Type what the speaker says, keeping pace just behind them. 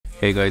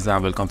Hey guys,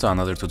 and welcome to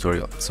another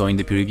tutorial. So in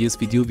the previous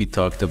video we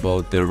talked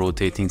about the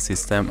rotating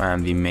system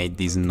and we made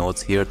these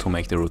nodes here to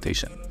make the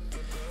rotation.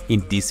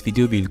 In this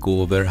video we'll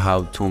go over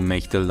how to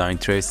make the line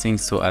tracing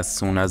so as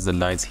soon as the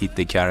lines hit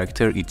the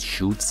character it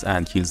shoots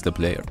and kills the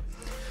player.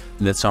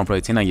 Let's jump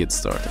right in and get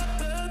started.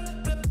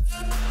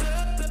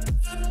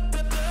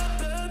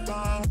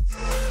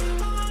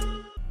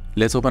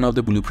 Let's open up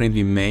the blueprint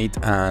we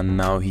made, and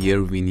now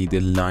here we need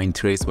a line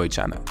trace by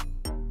channel.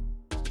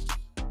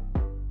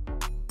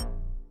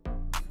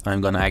 I'm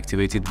gonna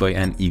activate it by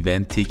an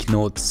event tick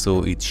node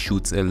so it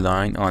shoots a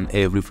line on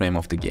every frame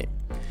of the game.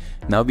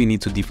 Now we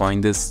need to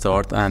define the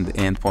start and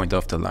end point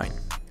of the line.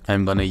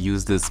 I'm gonna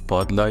use the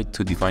spotlight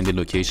to define the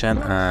location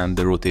and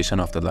the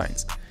rotation of the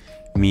lines,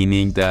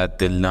 meaning that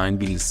the line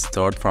will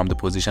start from the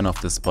position of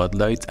the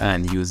spotlight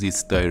and use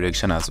its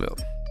direction as well.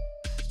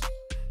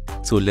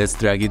 So let's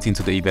drag it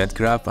into the event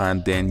graph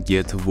and then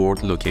get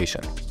world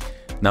location.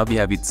 Now we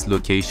have its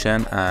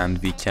location and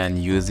we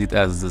can use it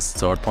as the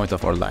start point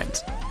of our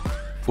lines.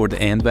 For the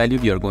end value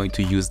we are going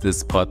to use the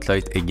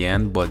spotlight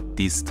again, but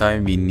this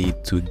time we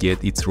need to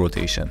get its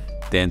rotation.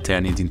 Then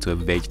turn it into a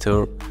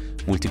vector,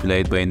 multiply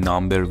it by a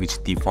number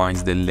which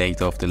defines the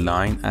length of the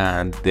line,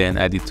 and then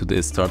add it to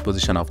the start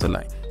position of the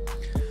line.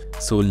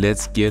 So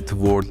let's get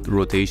world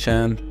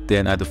rotation,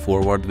 then add a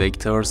forward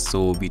vector,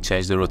 so we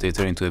change the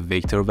rotator into a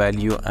vector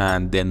value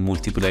and then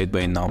multiply it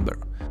by a number.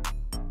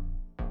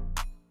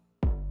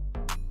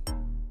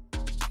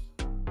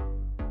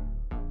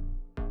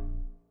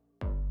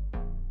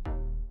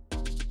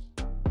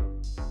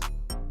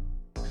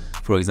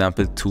 For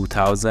example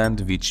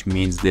 2000, which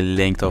means the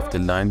length of the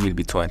line will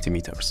be 20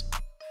 meters.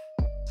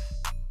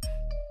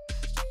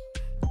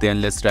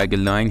 Then let's drag a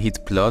line, hit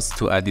plus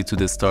to add it to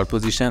the start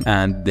position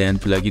and then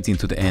plug it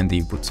into the end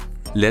input.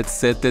 Let's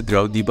set the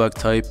draw debug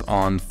type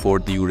on for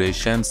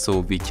duration so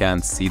we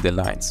can see the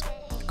lines.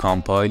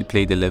 Compile,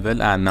 play the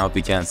level, and now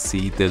we can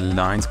see the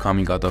lines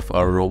coming out of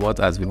our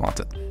robot as we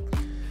wanted.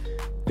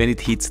 When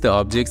it hits the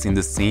objects in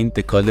the scene,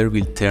 the color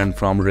will turn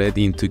from red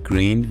into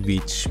green,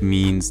 which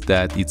means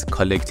that it's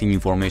collecting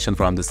information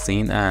from the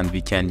scene and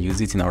we can use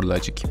it in our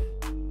logic.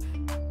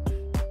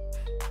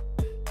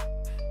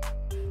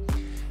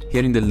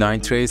 Here in the line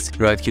trace,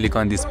 right click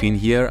on this pin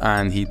here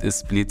and hit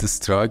split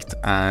struct,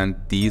 and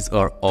these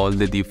are all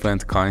the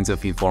different kinds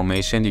of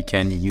information you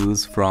can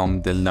use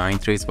from the line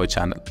trace by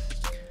channel.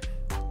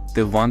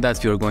 The one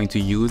that we are going to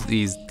use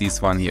is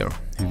this one here.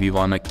 We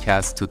want to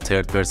cast to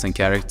third person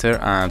character,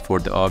 and for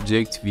the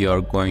object we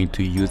are going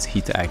to use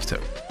hit actor.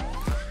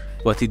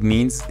 What it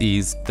means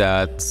is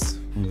that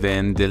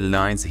when the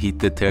lines hit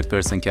the third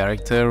person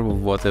character,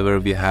 whatever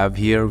we have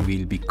here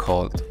will be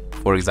called.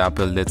 For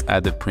example, let's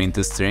add a print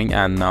string,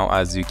 and now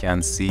as you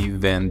can see,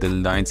 when the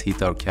lines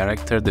hit our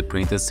character, the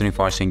print string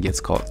function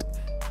gets called.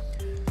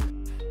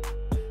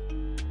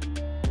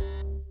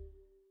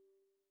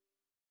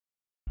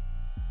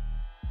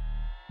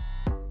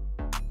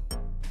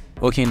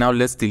 Okay, now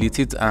let's delete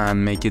it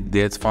and make it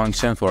dead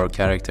function for our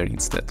character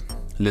instead.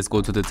 Let's go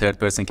to the third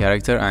person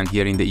character and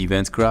here in the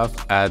event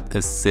graph, add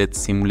a set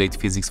simulate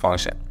physics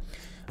function.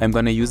 I'm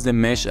gonna use the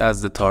mesh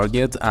as the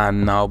target,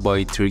 and now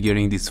by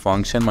triggering this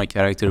function, my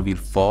character will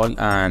fall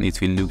and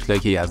it will look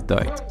like he has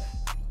died.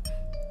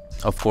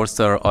 Of course,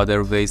 there are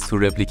other ways to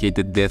replicate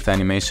the death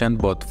animation,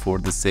 but for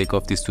the sake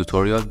of this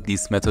tutorial,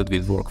 this method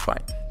will work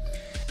fine.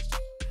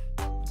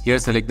 Here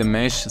select the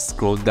mesh,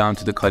 scroll down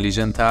to the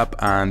collision tab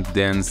and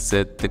then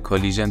set the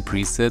collision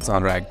presets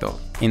on ragdoll.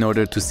 In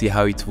order to see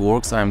how it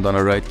works, I'm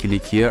gonna right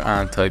click here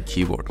and type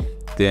keyboard.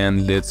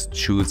 Then let's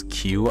choose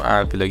Q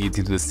and plug it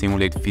into the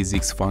simulate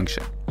physics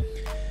function.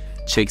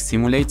 Check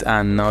simulate,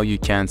 and now you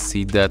can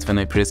see that when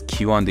I press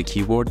Q on the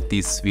keyboard,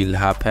 this will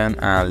happen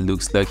and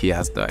looks like he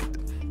has died.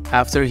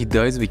 After he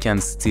dies, we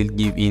can still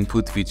give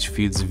input, which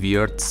feels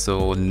weird,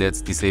 so let's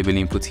disable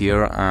input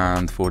here,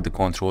 and for the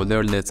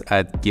controller let's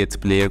add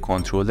get player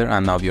controller,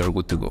 and now we are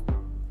good to go.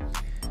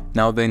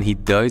 Now when he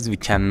dies we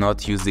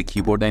cannot use the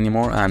keyboard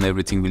anymore and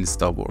everything will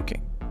stop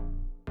working.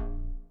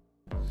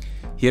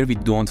 Here we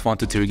don't want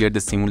to trigger the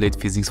simulate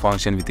physics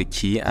function with a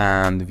key,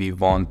 and we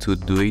want to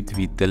do it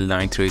with the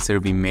line tracer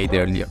we made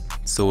earlier.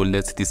 So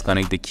let's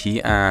disconnect the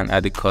key and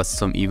add a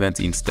custom event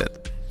instead.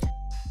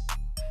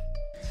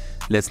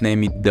 Let's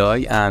name it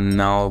die, and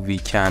now we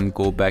can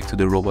go back to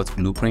the robot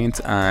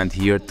blueprint and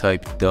here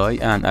type die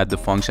and add the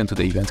function to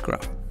the event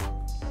graph.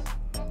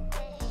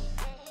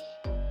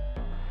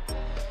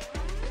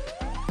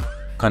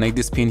 Connect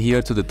this pin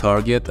here to the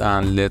target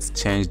and let's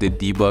change the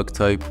debug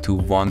type to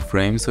one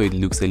frame so it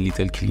looks a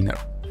little cleaner.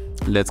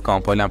 Let's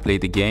compile and play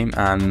the game,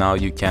 and now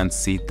you can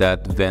see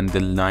that when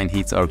the line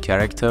hits our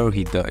character,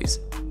 he dies.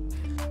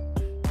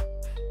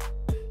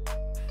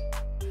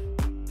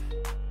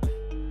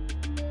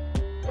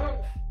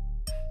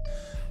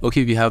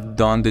 Okay, we have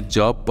done the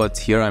job, but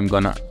here I'm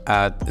gonna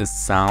add a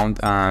sound,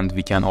 and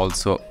we can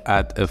also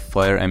add a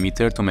fire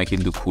emitter to make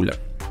it look cooler.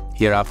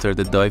 Here after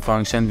the die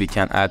function we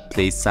can add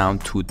play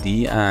sound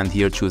 2D and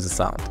here choose a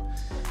sound.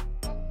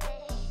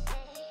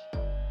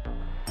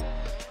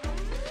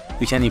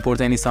 You can import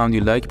any sound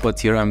you like, but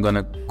here I'm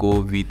gonna go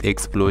with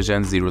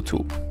explosion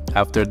 02.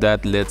 After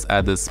that, let's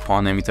add a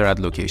spawn emitter at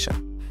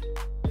location.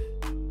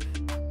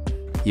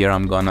 Here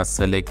I'm gonna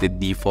select the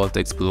default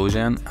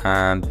explosion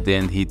and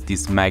then hit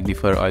this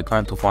magnifier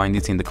icon to find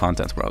it in the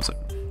content browser.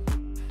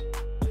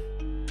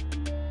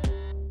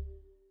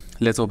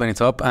 Let's open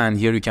it up, and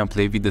here you can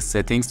play with the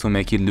settings to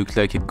make it look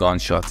like a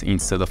gunshot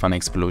instead of an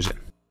explosion.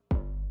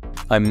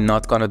 I'm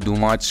not gonna do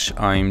much,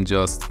 I'm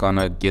just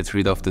gonna get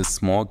rid of the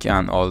smoke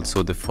and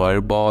also the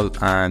fireball,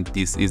 and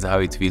this is how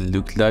it will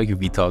look like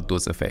without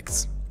those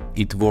effects.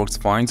 It works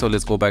fine, so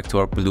let's go back to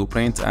our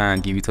blueprint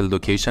and give it a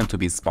location to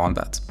be spawned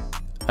at.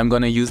 I'm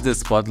gonna use the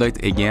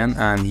spotlight again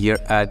and here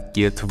add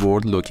get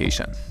world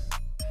location.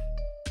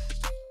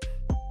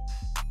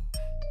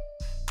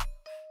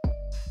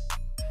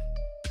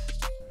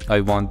 I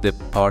want the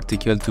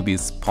particle to be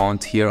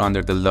spawned here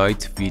under the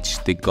light,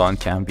 which the gun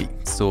can be.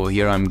 So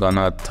here I'm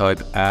gonna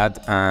type add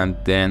and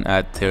then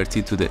add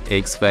 30 to the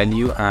X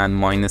value and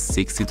minus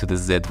 60 to the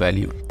Z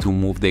value to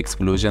move the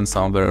explosion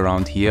somewhere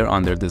around here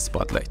under the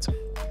spotlight.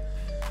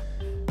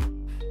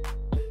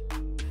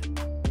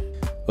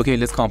 Okay,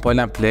 let's compile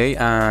and play,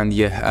 and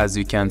yeah, as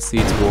you can see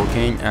it's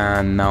working,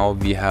 and now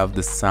we have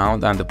the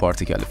sound and the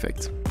particle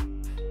effect.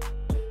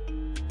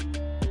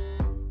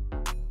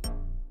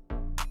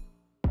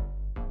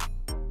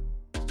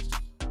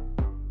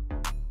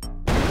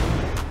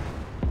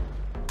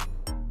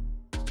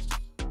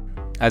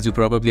 As you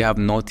probably have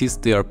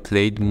noticed, they are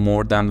played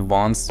more than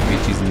once,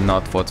 which is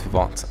not what we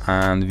want,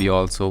 and we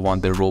also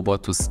want the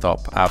robot to stop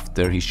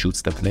after he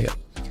shoots the player.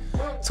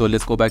 So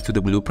let's go back to the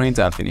blueprint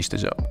and finish the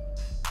job.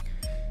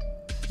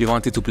 We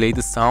wanted to play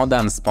the sound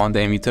and spawn the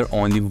emitter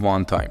only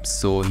one time,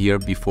 so here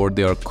before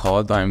they are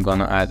called I'm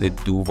gonna add a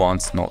do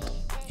once node.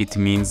 It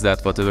means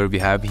that whatever we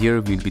have here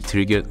will be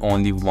triggered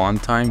only one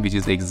time, which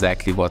is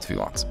exactly what we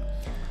want.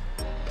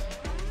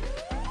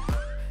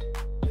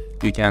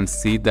 You can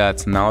see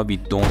that now we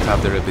don't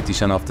have the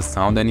repetition of the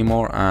sound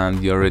anymore, and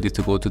we are ready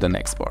to go to the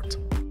next part.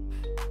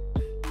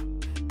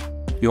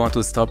 We want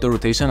to stop the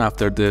rotation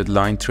after the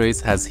line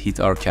trace has hit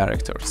our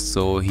character.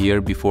 So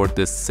here before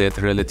the set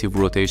relative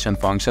rotation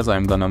functions,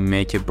 I'm gonna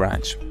make a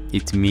branch.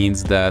 It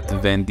means that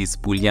when this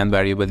boolean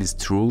variable is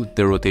true,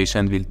 the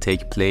rotation will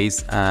take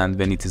place, and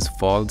when it is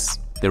false,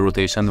 the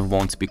rotation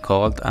won't be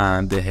called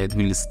and the head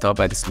will stop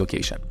at its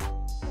location.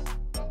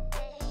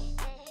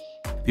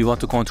 We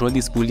want to control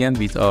this boolean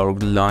with our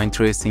line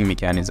tracing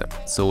mechanism.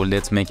 So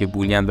let's make a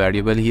boolean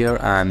variable here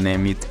and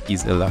name it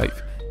isAlive.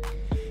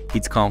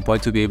 It's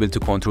compiled to be able to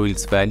control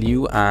its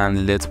value,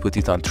 and let's put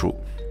it on true.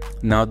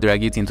 Now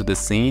drag it into the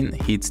scene,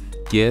 hit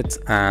get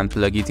and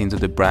plug it into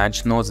the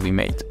branch nodes we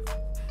made.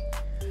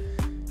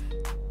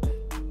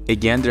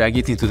 Again drag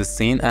it into the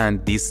scene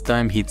and this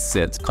time hit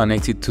set.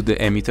 Connect it to the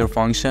emitter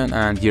function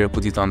and here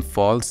put it on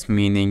false,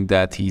 meaning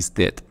that he's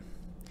dead.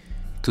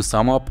 To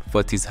sum up,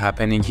 what is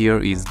happening here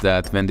is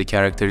that when the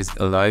character is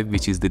alive,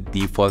 which is the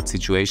default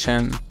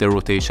situation, the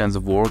rotations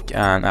work,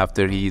 and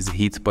after he is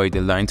hit by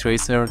the line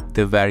tracer,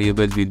 the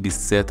variable will be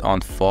set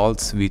on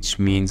false, which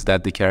means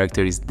that the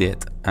character is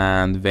dead.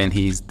 And when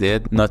he is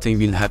dead, nothing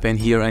will happen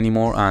here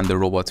anymore and the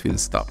robot will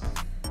stop.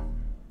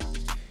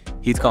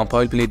 Hit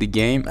compile, play the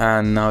game,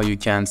 and now you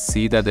can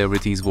see that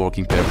everything is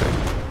working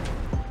perfect.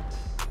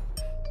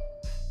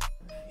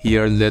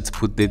 Here let's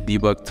put the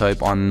debug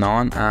type on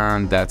none,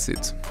 and that's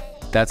it.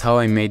 That's how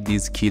I made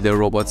these killer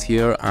robots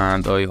here,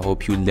 and I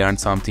hope you learned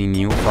something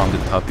new from the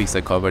topics I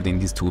covered in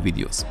these two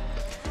videos.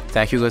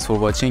 Thank you guys for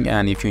watching,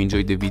 and if you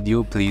enjoyed the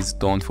video, please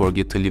don't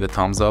forget to leave a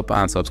thumbs up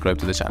and subscribe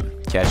to the channel.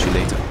 Catch you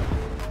later.